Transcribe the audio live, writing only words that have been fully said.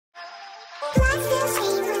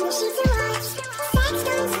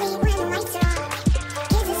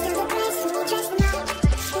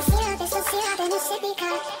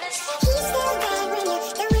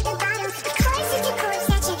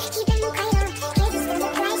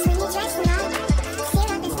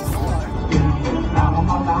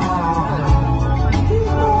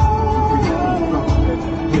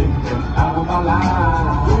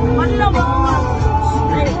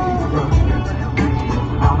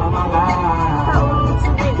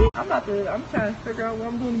I'm trying to figure out what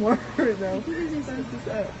I'm doing more though.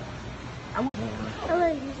 Hello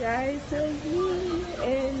you guys, so me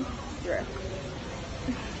and Drake.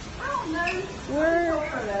 We're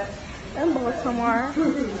in Baltimore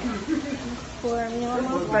for my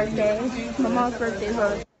mom's birthday. My mom's birthday is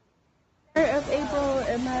on the 3rd of April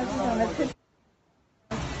and mine's on the 10th.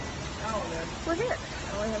 We're here.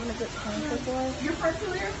 We're having a good time so far. You're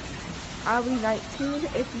partially here? I'll be 19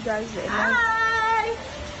 if you guys didn't know. Hi!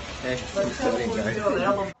 Hey, what's happening, guys?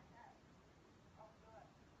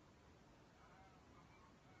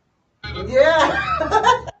 Yeah!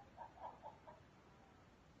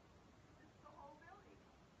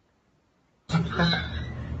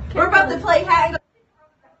 We're about to play hang.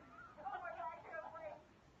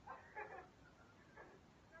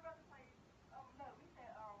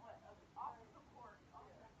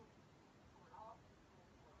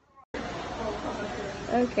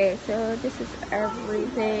 Okay, so this is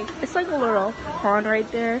everything. It's like a little pond right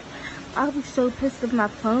there. I'll be so pissed if my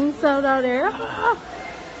phone fell down there.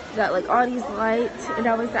 Got like all these lights, and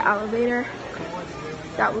that was the elevator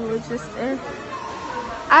that we were just in.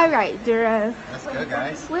 Alright, Duro. Let's go,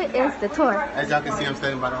 guys. What is the tour? As y'all can see, I'm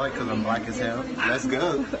standing by the light because I'm black as hell. Let's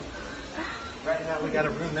go. Right now, we got a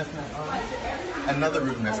room that's not ours. Another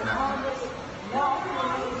room that's not ours.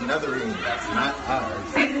 Another room that's not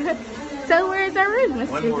ours. So where's our room, Mr.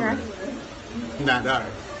 One more Duro? room. Not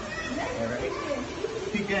ours. Alright.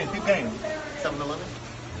 Peep game, peep game. 7-Eleven?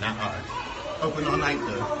 Not ours. Open all night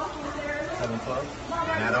though. 7-12?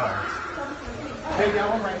 Not ours. Hey,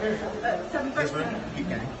 y'all, I'm right here. This room? Peep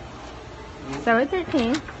game.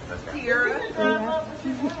 713. Let's go. Yeah.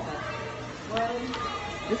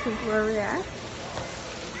 This is where we're at.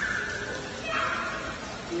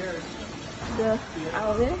 The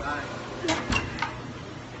elevator.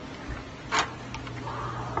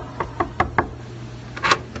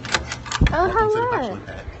 Oh, hello.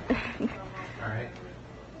 Alright.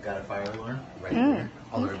 Got a fire alarm right there.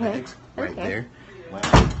 All our bags right there.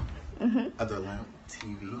 Lamp. Other lamp.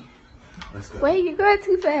 TV. Let's go. Wait, you're going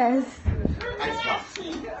too fast. Icebox.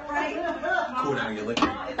 Cool down your liquor.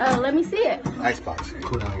 Oh, let me see it. Icebox.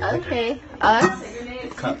 Cool down your liquor. Okay. Us.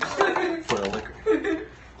 Cups for the liquor.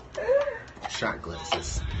 Shot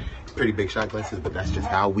glasses. Pretty big shot glasses, but that's just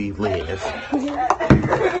how we live.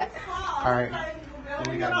 Alright.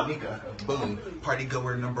 We got Monica. Boom. Party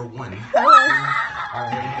goer number 1.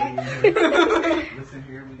 Alright. Listen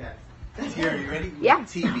here, we got Tiara, you ready? Yeah.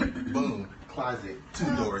 TV. Boom. Closet.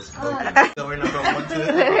 2 doors. Open. Door number 1, 2.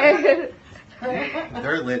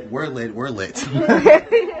 They're lit. We're lit. We're lit.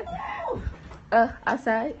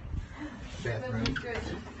 Outside. Bathroom.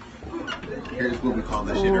 Here's what we call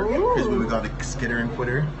the shitter. Here's what we call the skitter and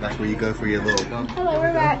quitter. That's where you go for your little bump. Hello,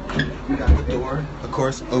 we're back. We got the door, of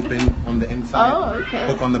course, open on the inside. Oh, okay.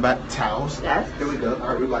 Hook on the back. Towels. Yes. Here we go. All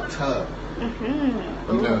right, we got tub.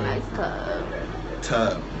 Ooh, nice tub.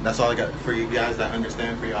 Tub. That's all I got for you guys that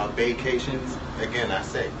understand for y'all vacations. Again, I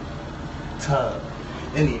say tub.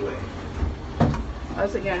 Anyway.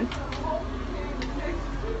 Us again.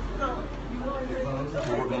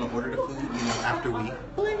 So we're gonna order the food, you know, after we.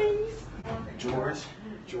 George.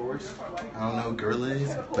 I don't know who Gorilla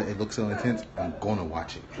is, but it looks so intense. I'm gonna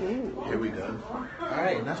watch it. Ooh. Here we go.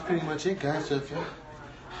 Alright, and that's pretty much it, guys. So if y'all,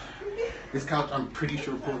 this couch, I'm pretty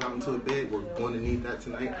sure pulls out into a bed. We're going to need that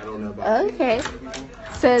tonight. I don't know about Okay.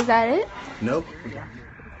 So is that it? Nope.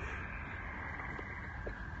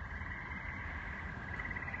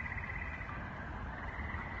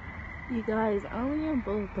 You guys, only in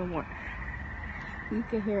Baltimore. You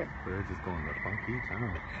can hear. Birds is going to funky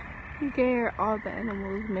town. You can hear all the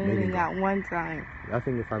animals mating at one time. I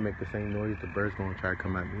think if I make the same noise, the bird's gonna try to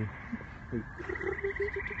come at me.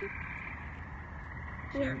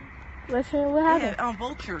 Let's hear what happened. Yeah,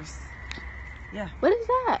 vultures. Yeah. What is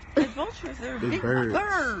that? They're vultures. They're big birds.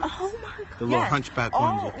 Oh my god. The little hunchback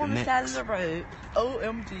ones with the on the necks. side of the road.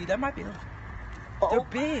 OMG. That might be the... They're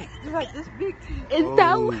big. They're like this big. Is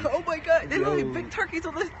that Oh. what? Oh my god. They're like big turkeys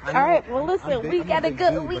on this. All right, well listen, we gotta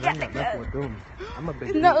go. We gotta go. I'm a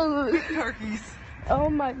big No. Big turkeys. Oh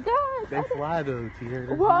my god. They fly though,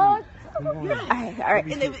 Tiara. What? Come on. Alright, alright.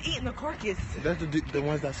 And they were eating the carcass. That's the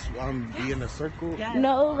ones that be in a circle. Yeah.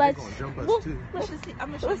 No, They're let's. gonna jump us Well, too.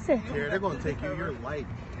 listen, Yeah, they're gonna take you. You're light.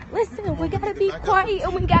 listen. We gotta be quiet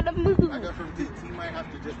and we gotta move. I got from T. T might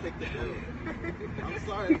have to just take the hill. I'm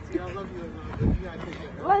sorry, T. I love you. But you gotta take the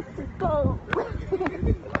hill. Let's go.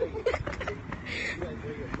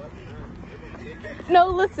 No,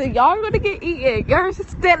 listen, y'all gonna get eaten. Y'all just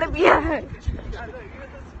standing behind. We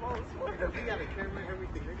got a camera and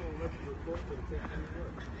everything. They're gonna let you record for the take.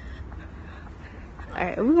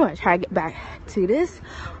 Alright, we're gonna try to get back to this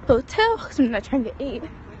hotel because I'm not trying to eat.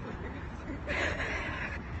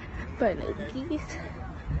 But no geese.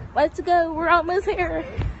 Let's go, we're almost here.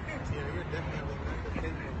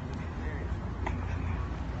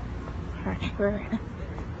 Alright, we're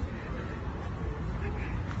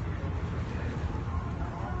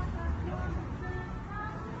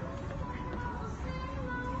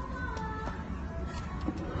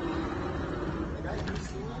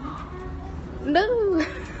no.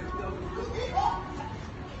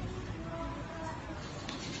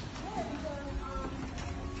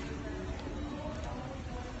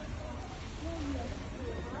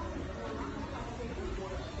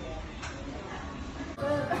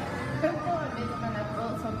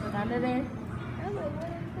 Something under there. I was like, what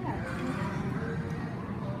is that?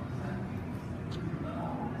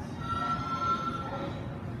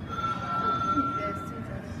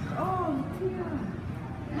 Oh,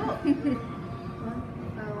 Tia. Look.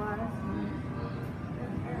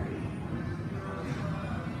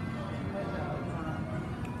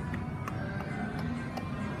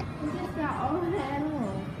 We just got all of the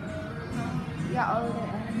animals. We got all of the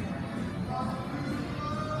animals.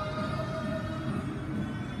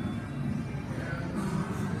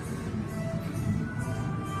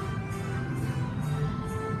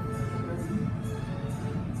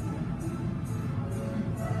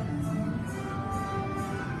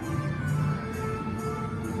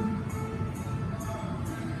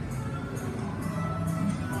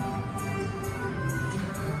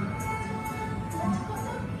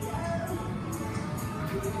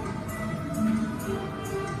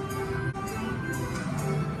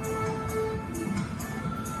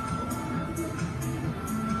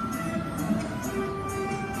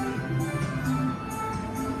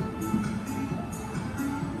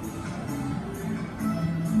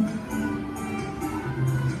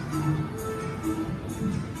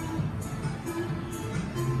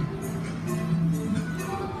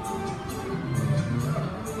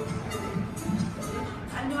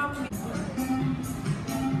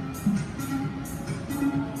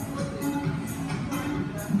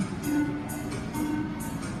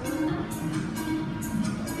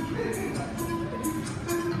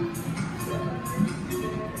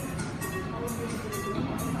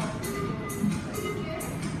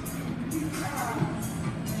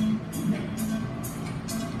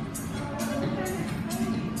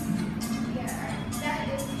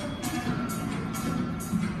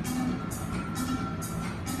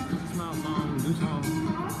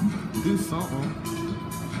 Do something.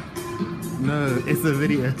 No, it's a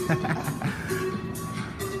video.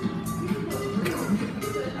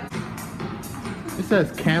 It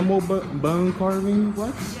says camel bone carving.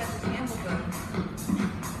 What? Yes, camel bone.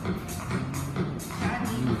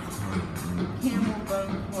 Camel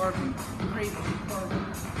bone carving. Crazy carving.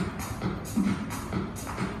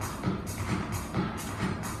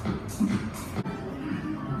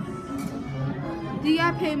 Do you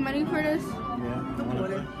guys pay money for this?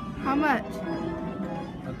 Yeah. How much?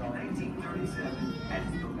 1937,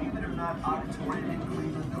 and believe it or not, auditorium in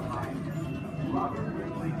Cleveland, Ohio. Robert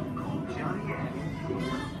Ridley called Johnny Ash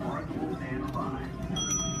remarkable and fine.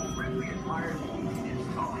 Ridley admired his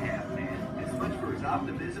tall half man as much for his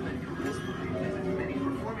optimism and charisma as his many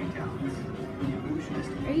performing talents. The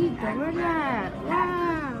illusionist, Are you doing that?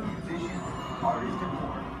 Wow. musician, artist, and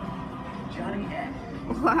more. Johnny Ash.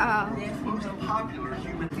 Wow. The most popular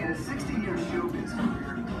human in a 60-year showbiz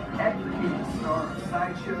career. Ash became the star of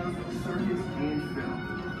sideshows, circus, and film.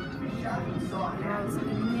 The shot he saw Wow,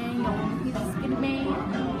 skinny man, you want a piece of skinny man?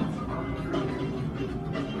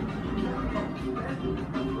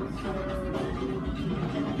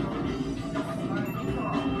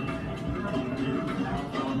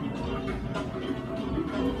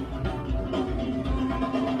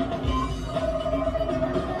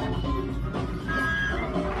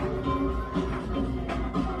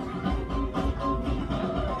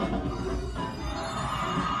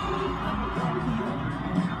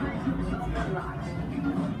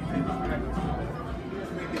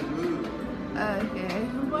 Okay.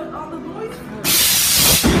 What all the boys for?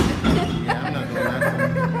 Yeah, I'm not gonna lie.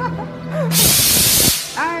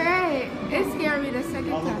 Alright.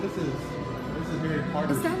 this is Harry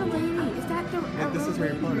Potter. Is that a lady? Is that the? Yeah, this is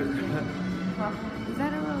Harry Potter. Is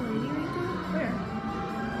that a real lady right Where?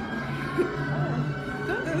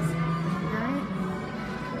 Goodness. there?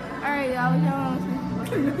 Alright, y'all.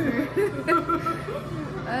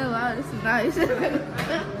 Oh wow, this is nice.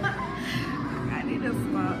 I need to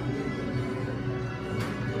stop.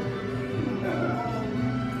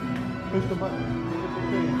 Push the button.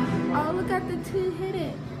 Oh, look at the two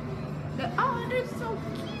hidden. Oh, they're so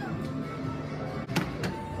cute.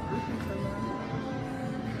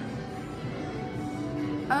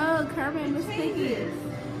 Oh, Kermit and Miss Piggy.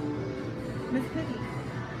 Miss Piggy.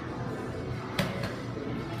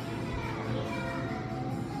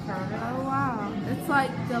 Oh wow, it's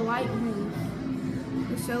like the light moves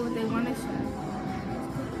to show what they want to show.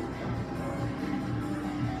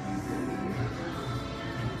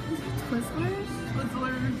 Is that Twizzlers?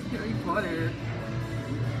 Twizzlers, Harry Potter.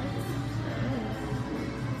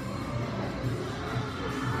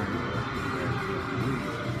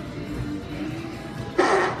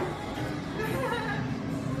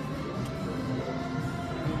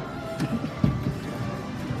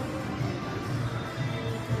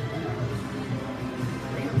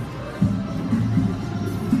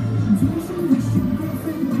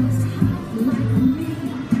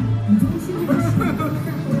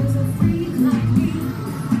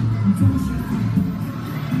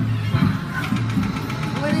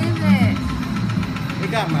 What is it? They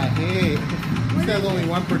got my head. It says only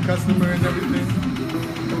one per customer and everything.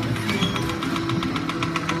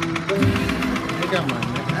 They got my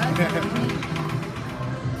head.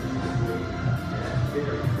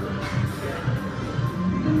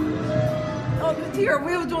 Oh, Tiara,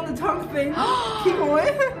 we were doing the tongue thing. Keep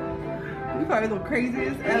going. We probably the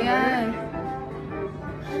craziest ever. Yes.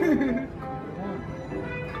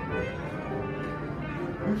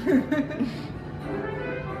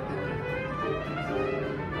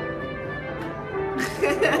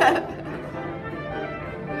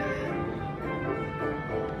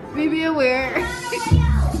 Be aware.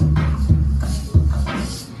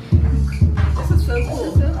 This is so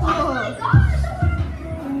cool. So cool.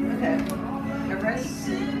 Okay. You ready?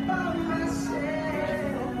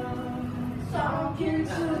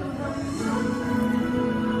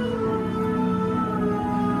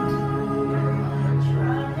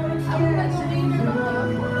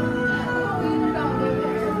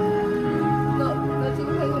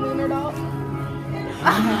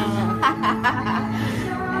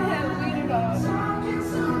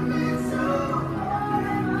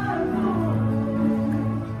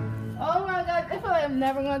 Oh my god, I feel like I'm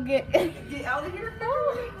never gonna get Get out of here.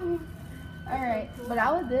 Alright, but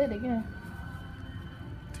I would do it again.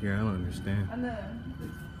 Here, I don't understand. I know.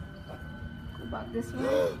 Go about this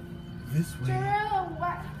way. This way. Jerome,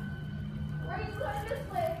 why are you going this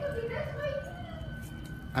way? It could be this way.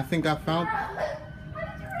 I think I found.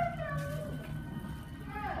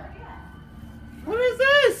 What is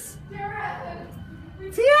this?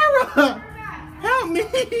 Tiara! Help me!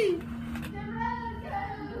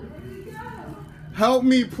 Help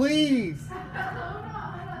me, please!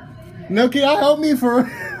 No, can y'all help me for?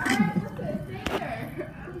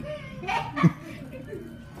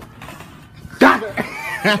 Stop it!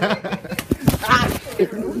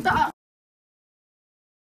 Stop.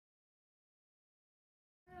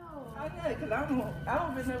 I know, because I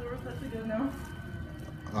don't even know where we're supposed to go now.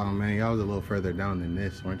 Oh man, y'all was a little further down than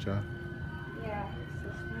this, weren't y'all? Yeah.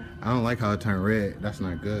 I don't like how it turned red. That's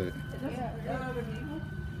not good.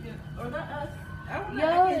 Or not us. I don't know. Yo,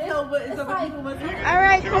 I can't tell what is other people was here.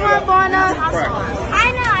 Alright, come on, Bona.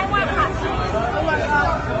 I know, I want pasta.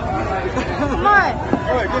 Come on.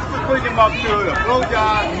 Alright, just put your mouth to it. Blow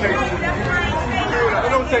job. It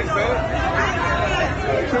don't taste bad.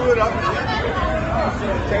 Chew it up.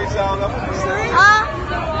 Taste all of it.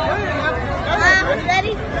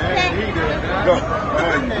 Ready? And eat it. Go.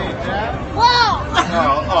 Whoa!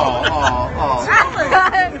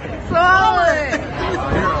 Swallow it.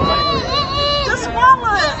 Just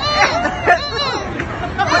swallow it!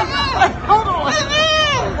 Hold on!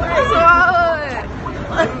 Swallow it.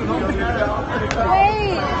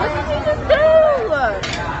 Wait, what did you just do?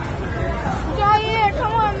 Giant,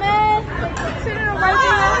 come on, man. Sit in a right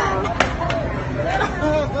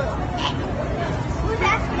Who's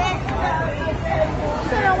that?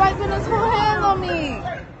 Sit in a wiping his whole hand on me.